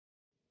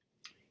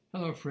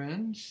Hello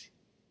friends,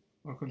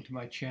 welcome to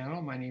my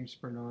channel. My name's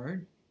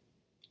Bernard.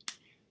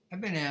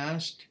 I've been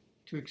asked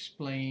to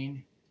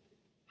explain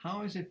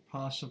how is it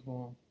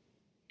possible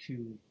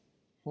to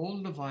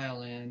hold the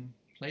violin,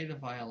 play the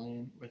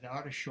violin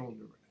without a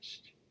shoulder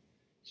rest,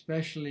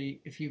 especially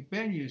if you've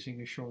been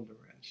using a shoulder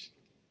rest.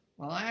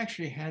 Well, I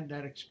actually had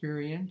that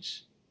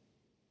experience.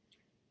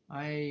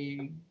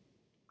 I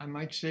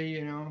might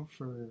say,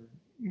 for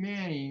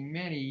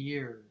many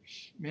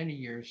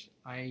years,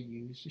 I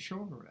used a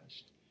shoulder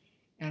rest.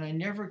 And I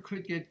never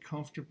could get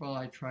comfortable.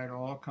 I tried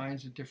all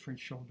kinds of different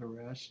shoulder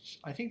rests.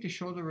 I think the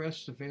shoulder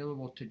rests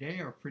available today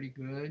are pretty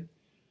good.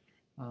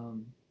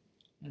 And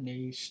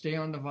they stay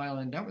on the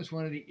violin. That was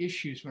one of the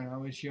issues when I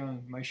was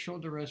young. My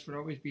shoulder rest would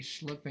always be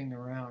slipping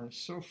around.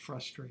 It's so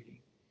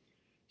frustrating.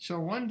 So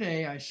one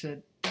day I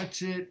said,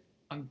 that's it.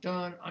 I'm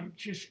done. I'm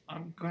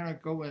going to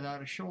go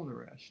without a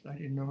shoulder rest. I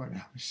didn't know what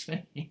I was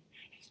saying.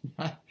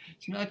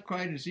 It's not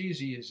quite as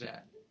easy as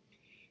that.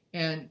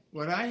 And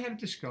what I have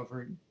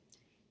discovered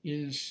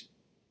is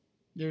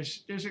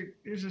there's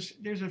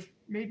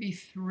maybe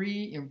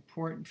three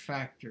important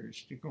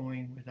factors to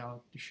going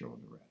without the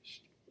shoulder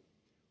rest.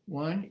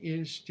 One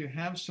is to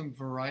have some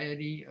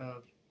variety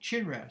of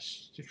chin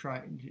rests to try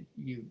and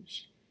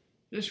use.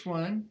 This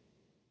one,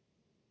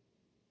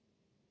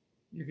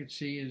 you can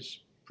see,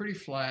 is pretty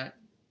flat.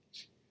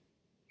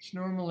 It's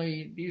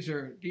normally, these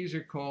are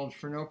called,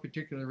 for no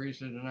particular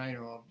reason that I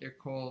know of, they're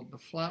called, the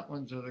flat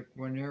ones are the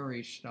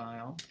Guarneri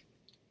style.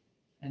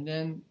 And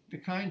then the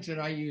kinds that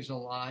I use a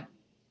lot,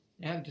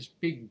 they have this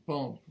big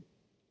bump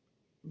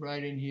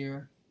right in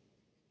here,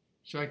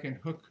 so I can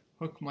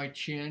hook my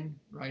chin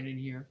right in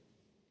here.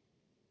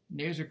 And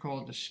these are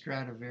called the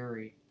Strad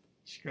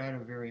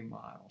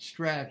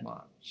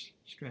models.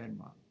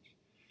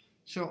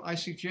 So I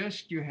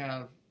suggest you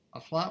have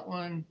a flat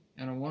one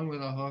and a one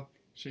with a hook,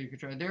 so you can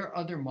try. There are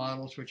other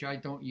models which I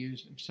don't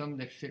use, some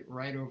that fit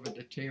right over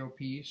the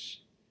tailpiece,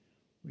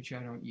 which I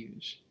don't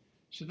use.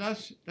 So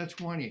that's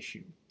one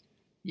issue.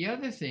 The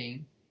other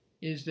thing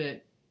is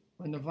that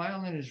when the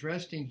violin is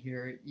resting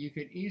here, you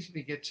could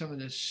easily get some of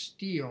this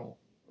steel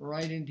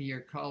right into your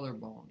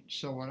collarbone.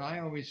 So what I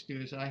always do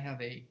is I have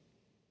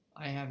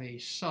a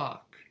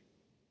sock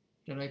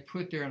that I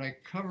put there and I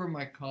cover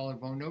my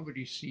collarbone.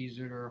 Nobody sees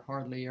it or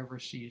hardly ever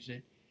sees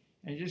it.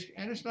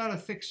 And it's not a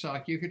thick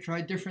sock. You could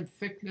try different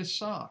thickness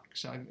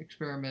socks. I've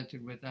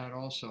experimented with that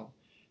also.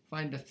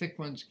 Find the thick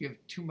ones give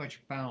too much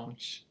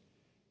bounce.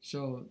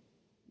 So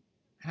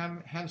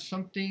have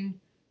something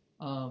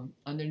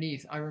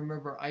underneath. I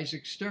remember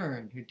Isaac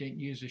Stern, who didn't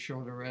use a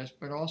shoulder rest,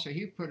 but also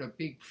he put a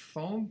big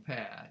foam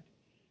pad.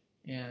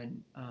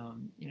 And,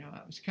 it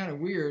was kind of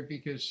weird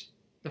because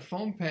the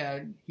foam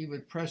pad, he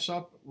would press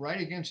up right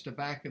against the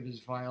back of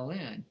his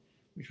violin,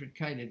 which would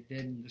kind of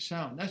deaden the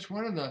sound. That's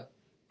one of the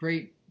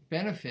great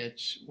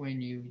benefits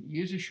when you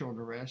use a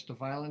shoulder rest. The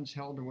violin's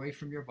held away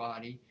from your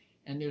body,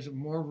 and there's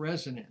more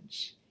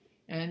resonance.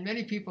 And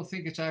many people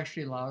think it's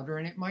actually louder,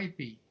 and it might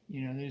be.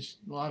 There's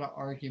a lot of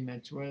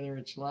arguments whether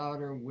it's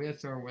louder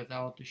with or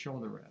without the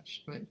shoulder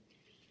rest. But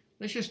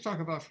let's just talk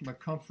about from a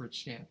comfort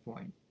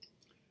standpoint.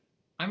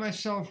 I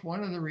myself,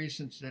 one of the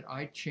reasons that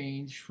I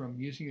changed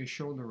from using a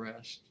shoulder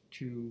rest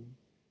to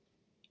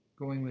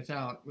going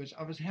without was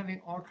I was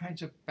having all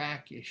kinds of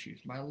back issues.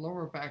 My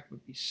lower back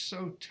would be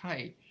so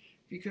tight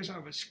because I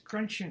was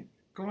scrunching,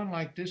 going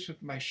like this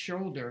with my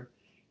shoulder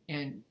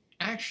and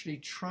actually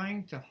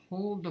trying to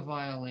hold the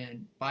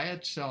violin by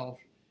itself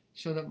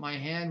so that my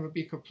hand would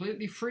be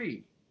completely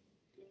free.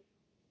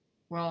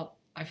 Well,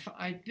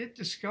 I did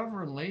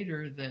discover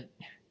later that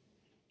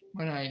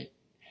when I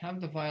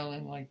have the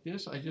violin like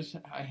this,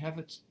 I have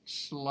it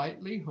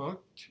slightly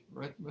hooked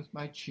right with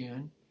my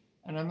chin,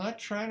 and I'm not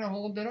trying to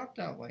hold it up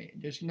that way.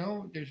 There's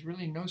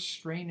really no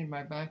strain in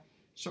my back.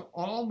 So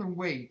all the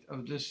weight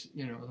of this,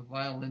 the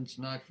violin's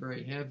not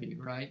very heavy,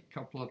 right? A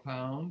couple of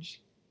pounds.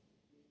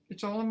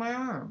 It's all in my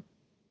arm.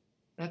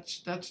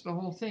 That's the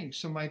whole thing.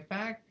 So my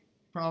back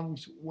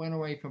problems went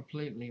away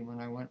completely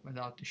when I went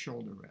without the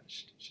shoulder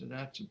rest. So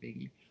that's a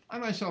biggie. I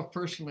myself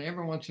personally,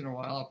 every once in a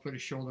while, I'll put a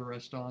shoulder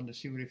rest on to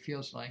see what it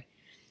feels like.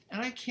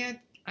 And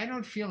I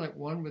don't feel at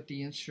one with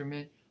the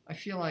instrument. I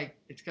feel like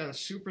it's got a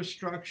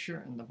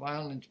superstructure and the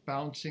violin's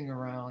bouncing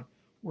around.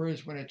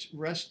 Whereas when it's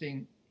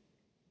resting,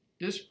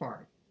 this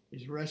part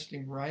is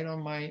resting right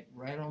on my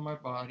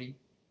body.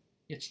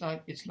 It's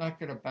not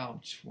going to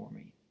bounce for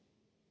me.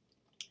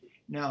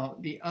 Now,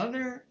 the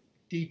other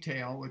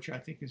detail, which I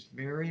think is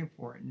very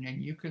important,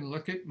 and you can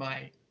look at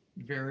my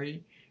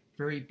very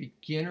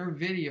beginner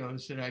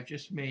videos that I've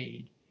just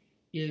made,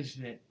 is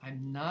that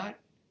I'm not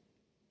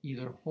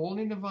either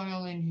holding the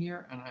violin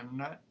here and I'm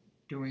not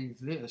doing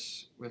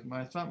this with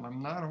my thumb.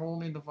 I'm not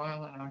holding the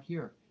violin out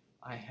here.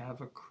 I have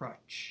a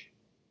crutch.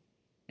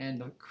 And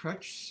the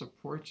crutch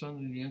supports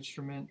under the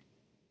instrument.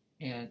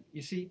 And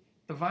you see,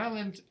 the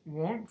violin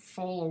won't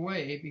fall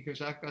away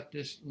because I've got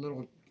this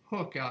little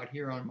hook out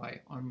here on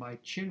my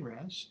chin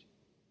rest.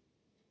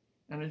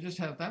 And I just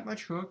have that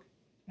much hook,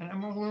 and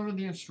I'm all over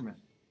the instrument.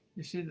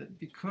 You see that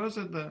because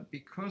of the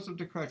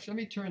crutch. Let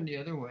me turn the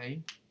other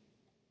way.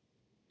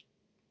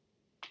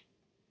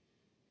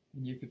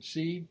 And you can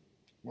see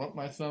what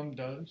my thumb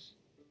does.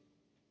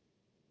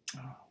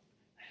 Oh.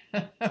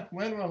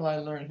 When will I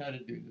learn how to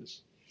do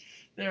this?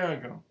 There I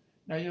go.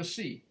 Now you'll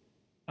see,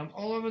 I'm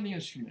all over the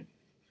instrument.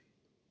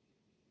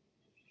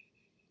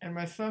 And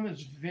my thumb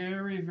is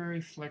very, very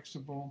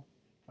flexible.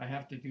 If I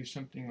have to do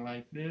something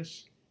like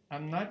this,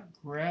 I'm not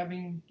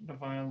grabbing the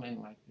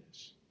violin like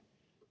this.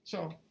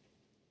 So,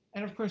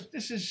 and of course,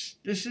 this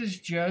is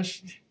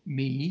just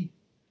me,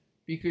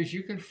 because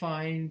you can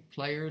find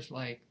players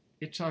like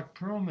Itzhak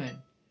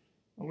Perlman.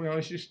 We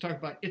always used to talk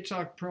about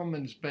Itzhak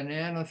Perlman's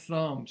banana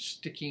thumb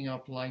sticking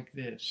up like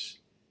this.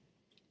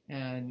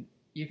 And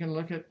you can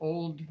look at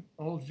old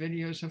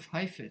videos of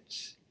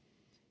Heifetz.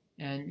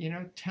 And, you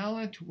know,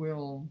 talent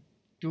will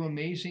do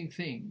amazing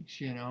things,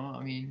 you know.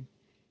 I mean,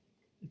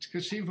 it's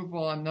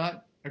conceivable I'm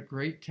not a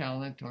great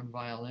talent on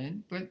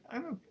violin, but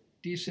I'm a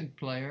decent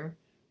player.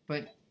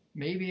 But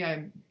maybe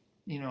I'm,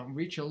 you know,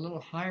 reach a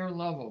little higher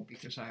level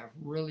because I have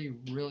really,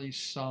 really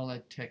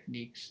solid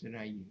techniques that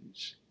I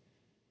use.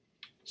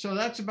 So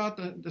that's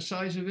about the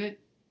size of it.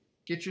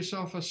 Get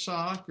yourself a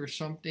sock or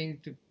something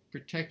to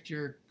protect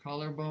your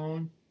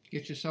collarbone.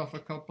 Get yourself a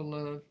couple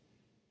of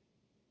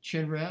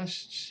chin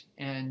rests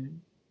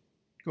and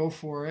go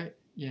for it.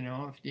 You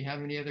know, if you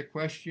have any other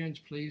questions,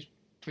 please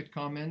put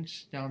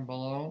comments down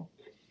below.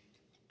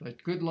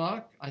 But good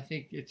luck. I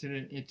think it's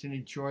an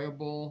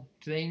enjoyable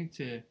thing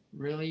to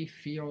really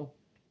feel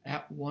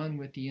at one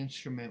with the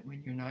instrument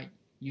when you're not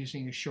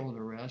using a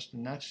shoulder rest.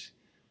 And that's,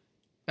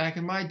 back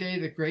in my day,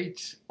 the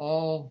greats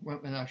all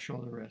went without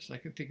shoulder rests. I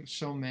could think of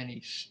so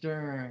many: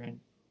 Stern,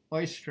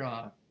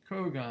 Oistrakh,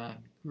 Kogan,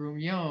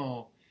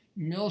 Grumillon,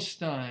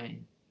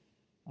 Milstein,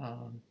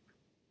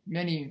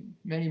 many,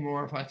 many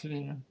more.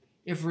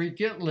 Ivry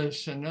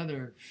Gitlis,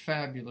 another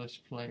fabulous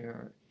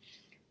player,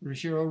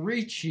 Ruggiero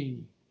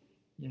Ricci,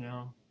 you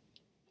know,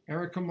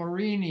 Erica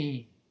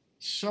Morini,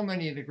 so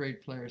many of the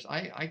great players.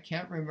 I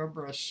can't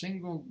remember a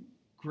single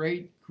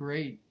great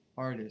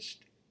artist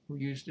who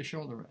used a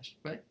shoulder rest,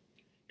 but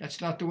that's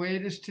not the way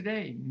it is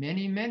today.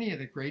 Many of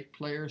the great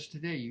players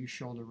today use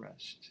shoulder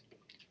rests.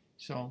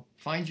 So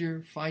find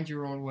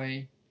your own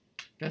way.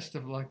 Best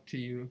of luck to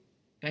you.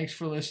 Thanks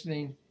for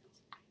listening.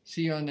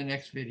 See you on the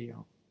next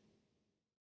video.